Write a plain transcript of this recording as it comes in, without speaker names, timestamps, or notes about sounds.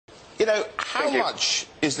How much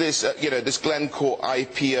is this, this Glencore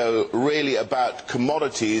IPO really about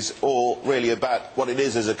commodities or really about what it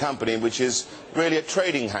is as a company, which is really a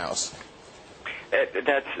trading house?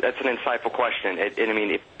 That's an insightful question. If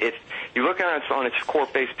you look at it on its core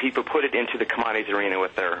base, people put it into the commodities arena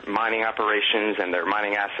with their mining operations and their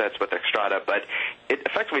mining assets with Xstrata, but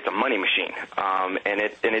effectively it's a money machine, and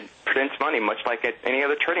it prints money much like any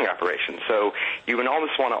other trading operation. So you would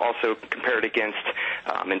almost want to also compare it against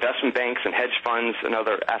investment banks and hedge funds and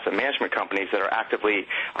other asset management companies that are actively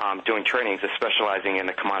doing tradings, specializing in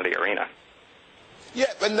the commodity arena.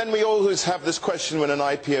 Yeah, and then we always have this question when an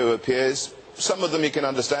IPO appears. Some of them you can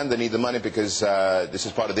understand, they need the money because this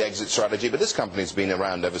is part of the exit strategy, but this company's been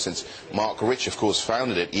around ever since Mark Rich, of course,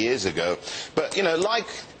 founded it years ago. But, like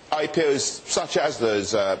IPOs such as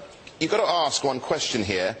those, you've got to ask one question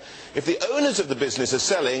here. If the owners of the business are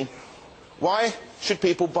selling, why should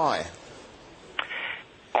people buy?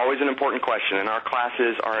 Always an important question. In our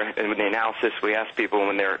classes, in the analysis, we ask people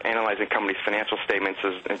when they're analyzing companies' financial statements,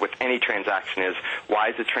 with any transaction, is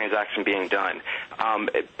why is the transaction being done?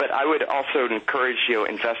 But I would also encourage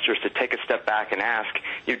investors to take a step back and ask,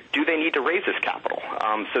 do they need to raise this capital?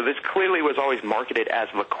 So this clearly was always marketed as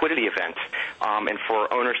a liquidity event, and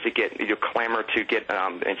for owners to get clamor to get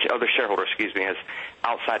other shareholders, as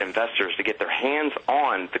outside investors to get their hands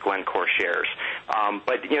on the Glencore shares.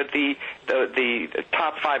 But the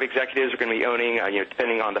top 5 executives are going to be owning,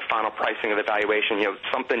 depending on the final pricing of the valuation,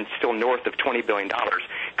 something still north of $20 billion.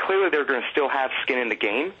 Clearly, they're going to still have skin in the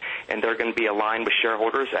game, and they're going to be aligned with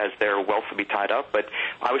shareholders as their wealth will be tied up. But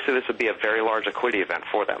obviously, this would be a very large liquidity event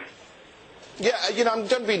for them. Yeah, I'm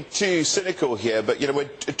don't be too cynical here, but we're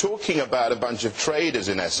talking about a bunch of traders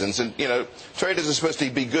in essence, and traders are supposed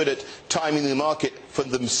to be good at timing the market for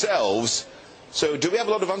themselves. So, do we have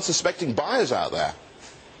a lot of unsuspecting buyers out there?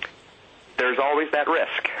 There's always that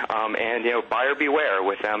risk, and buyer beware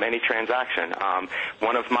with any transaction.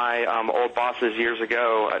 One of my old bosses years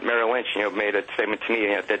ago at Merrill Lynch, made a statement to me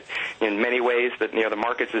that in many ways that the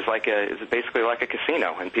markets is basically like a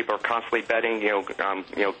casino, and people are constantly betting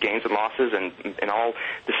gains and losses, and all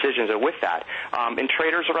decisions are with that. And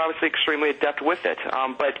traders are obviously extremely adept with it,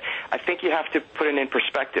 but I think you have to put it in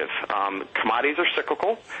perspective. Commodities are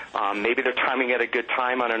cyclical. Maybe they're timing at a good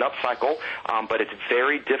time on an upcycle, but it's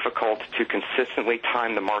very difficult to consistently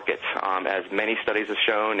time the markets, as many studies have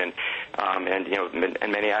shown, and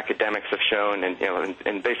many academics have shown,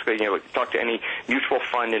 and basically, talk to any mutual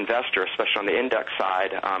fund investor, especially on the index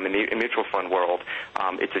side, in the mutual fund world,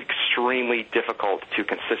 it's extremely difficult to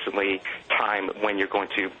consistently time when you're going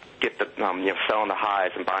to get the selling the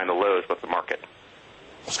highs and buying the lows with the market.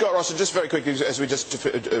 Scott Rostan, just very quickly, as we just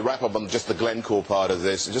wrap up on just the Glencore part of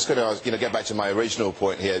this, I'm just going to get back to my original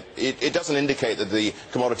point here. It doesn't indicate that the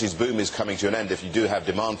commodities boom is coming to an end if you do have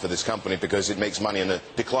demand for this company, because it makes money in a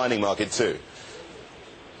declining market too.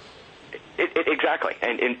 Exactly,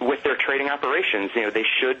 and with their trading operations, they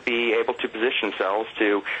should be able to position themselves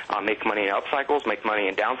to make money in up cycles, make money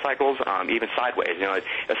in down cycles, even sideways.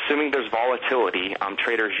 Assuming there's volatility,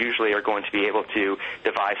 traders usually are going to be able to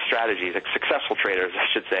devise strategies. Successful traders, I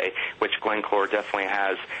should say, which Glencore definitely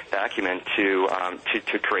has the acumen to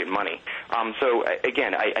create money. So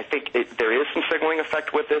again, I think there is some signaling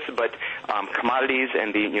effect with this, but commodities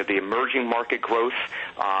and the emerging market growth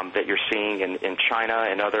that you're seeing in China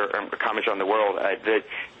and other economies around the world, the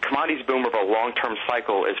commodities boom of a long-term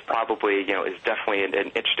cycle is probably, is definitely an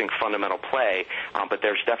interesting fundamental play, but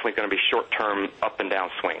there's definitely going to be short-term up and down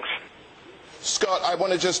swings. Scott, I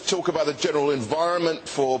want to just talk about the general environment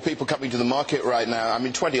for people coming to the market right now. I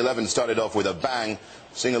mean, 2011 started off with a bang,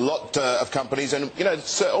 seeing a lot of companies, and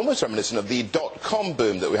it's almost reminiscent of the dot-com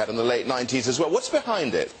boom that we had in the late 90s as well. What's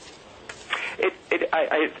behind it?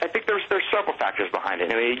 I think there's several factors behind it.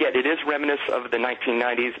 Yet it is reminiscent of the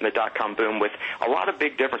 1990s and the dot-com boom, with a lot of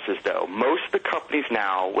big differences, though. Most of the companies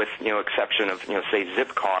now, with exception of say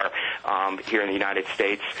Zipcar here in the United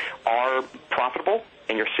States, are profitable,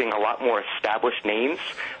 and you're seeing a lot more established names.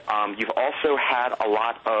 You've also had a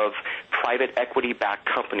lot of private equity-backed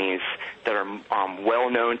companies that are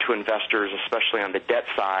well-known to investors, especially on the debt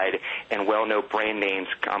side, and well-known brand names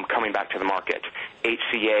coming back to the market.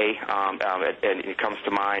 HCA, it comes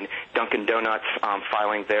to mind. Dunkin' Donuts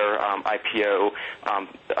filing their IPO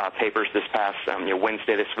papers this past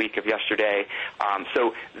Wednesday this week of yesterday.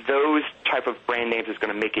 So those type of brand names is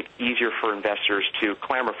going to make it easier for investors to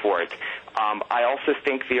clamor for it. I also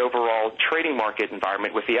think the overall trading market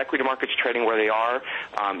environment, with the equity markets trading where they are,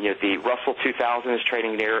 the Russell 2000 is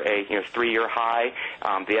trading near a 3-year high.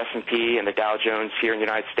 The S&P and the Dow Jones here in the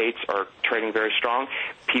United States are trading very strong.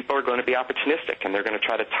 People are going to be opportunistic, and they're going to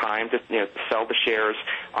try to time to sell the shares,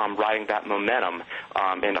 riding that momentum.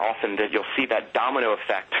 And often that you'll see that domino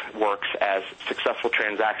effect works as successful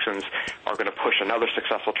transactions are going to push another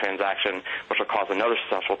successful transaction, which will cause another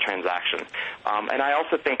successful transaction. And I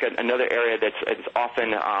also think another area that's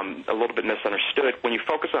often a little bit misunderstood, when you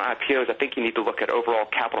focus on IPOs, I think you need to look at overall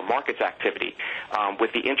capital markets activity.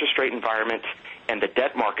 With the interest rate environment and the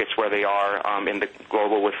debt markets where they are in the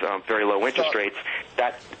global with very low interest rates,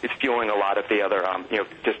 that is fueling a lot of the other,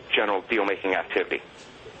 just general deal-making activity.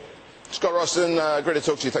 Scott Rostan, great to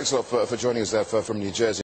talk to you. Thanks a lot for joining us there from New Jersey.